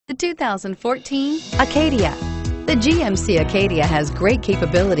The 2014 Acadia. The GMC Acadia has great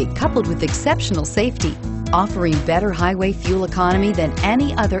capability coupled with exceptional safety, offering better highway fuel economy than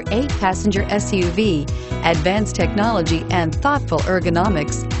any other 8-passenger SUV, advanced technology, and thoughtful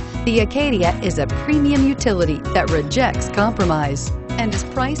ergonomics. The Acadia is a premium utility that rejects compromise and is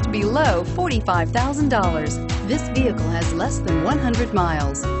priced below $45,000. This vehicle has less than 100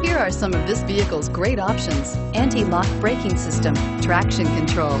 miles. Here are some of this vehicle's great options: anti-lock braking system, traction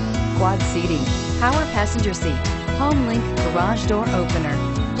control, quad seating, power passenger seat, home link garage door opener,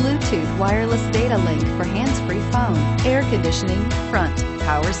 Bluetooth wireless data link for hands-free phone, air conditioning, front,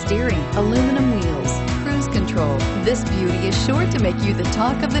 power steering, aluminum wheels, cruise control. This beauty is sure to make you the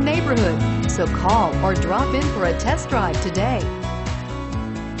talk of the neighborhood. So call or drop in for a test drive today.